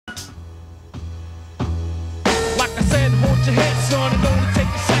hold your head, son, it only take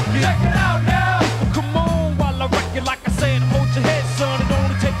a second. Check it out now. People, come on while I wreck it. Like I said, hold your head, son, it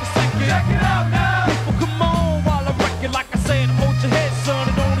only take a second. Check it out now. People, come on while I wreck it. Like I said, hold your head, son,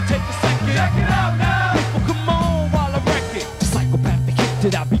 it only take a second. Check it out now. People, come on while I wreck it. The psychopathic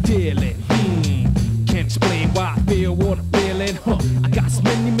hit that I be dealing. Can't explain why I feel what I'm feeling. I got so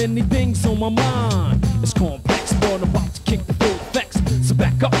many things on my mind. It's complex, but I'm about to kick the full effects. So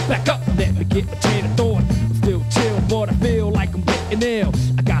back up, let me get my chain of thought. I'm still chill, but I feel like I'm getting ill.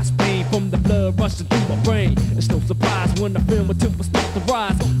 I got pain from the blood rushing through my brain. It's no surprise when I feel my temper start to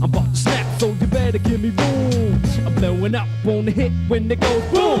rise. I'm about to snap, so you better give me room. I'm blowing up on the hit when it goes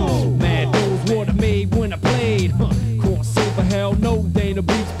boom. Man knows what I made when I played. Crossover, hell no, they ain't no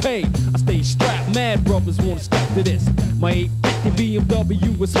beats paid. I stay strapped, mad brothers wanna step to this. My 850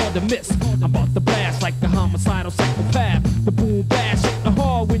 BMW is hard to miss. I'm about to blast like the homicidal psychopath. The boom bash hit the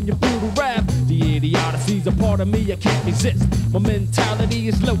hard when you feel the rap. The idiocy's a part of me I can't resist. My mentality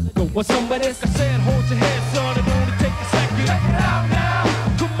is loco. What's some of this? I said hold your head, son, it only take a second. Check it out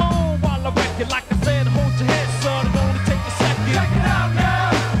now. Come on while I wreck it. Like I said, hold your head, son, it only take a second. Check it out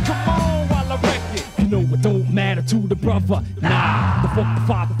now. Come on while I wreck it. You know it don't matter to the brother. Nah, the funk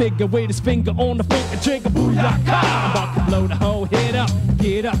the 5-figure, wait his finger on the funk and trigger. Booyaka! I'm about to blow the whole head up.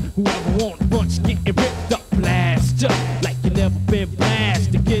 Get up, whoever want bunch getting ripped up, blast up like you never been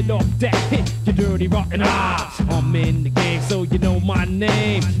blasted. Get off that hit, you dirty rotten. I'm in the game, so you know my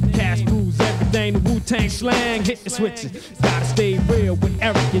name. Cash rules everything, the Wu-Tang slang. Hit the switches, gotta stay real with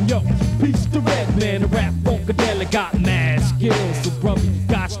Eric and yo. Peace to Red Man, the rap funkadelic got mad skills. So brother, you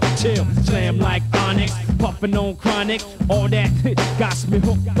got to chill. Slam like Onyx, puffin' on chronic. All that got me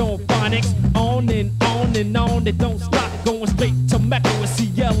hooked on phonics. On and on, it don't stop. Going straight to Mecca with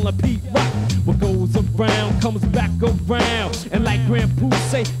CL and Pete Rock. What goes around comes back around. And like Grandpa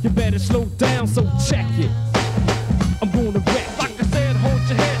say, you better slow down, so check it. I'm gonna wreck it. Like I said, hold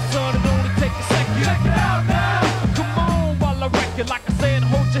your head, son, it only take a second. Check it out now. Come on while I wreck it. Like I said,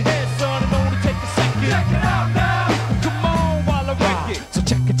 hold your head, son, it only take a second. Check it out now. Come on while I wreck it. So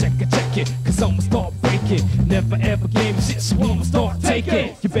check it, cause I'ma start breaking. Never ever gave me shit, so I'ma start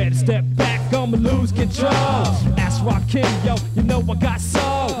taking. You better step back, I'ma lose control. Ask Rakim, yo, you know I got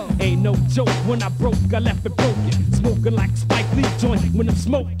soul. Ain't no joke, when I broke, I left it broken. Smoking like a Spike Lee joint when I'm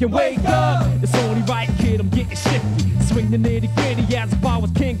smoking. Wake up, it's only right, kid, I'm getting shifty. Swing the nitty gritty as if I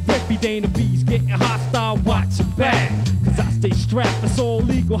was King Griffey. Dana B's getting hostile, watch your back. Cause I stay strapped, it's all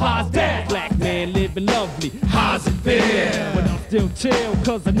legal, how's that? Black man living lovely, how's it feel? But I'm still chill,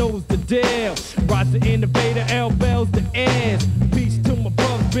 cause I knows the deal. Rise the innovator, L-bells the ends. Peace to my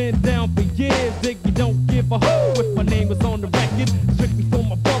brothers, been down for years. Diggy don't give a hoe if my name was on the record. Strictly for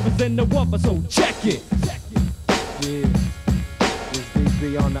my brothers and no other, so check it. Yeah, this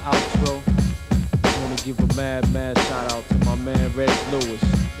DB on the outro. I wanna give a mad shout out to my man Reg Lewis.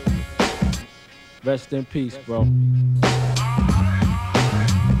 Rest in peace, bro.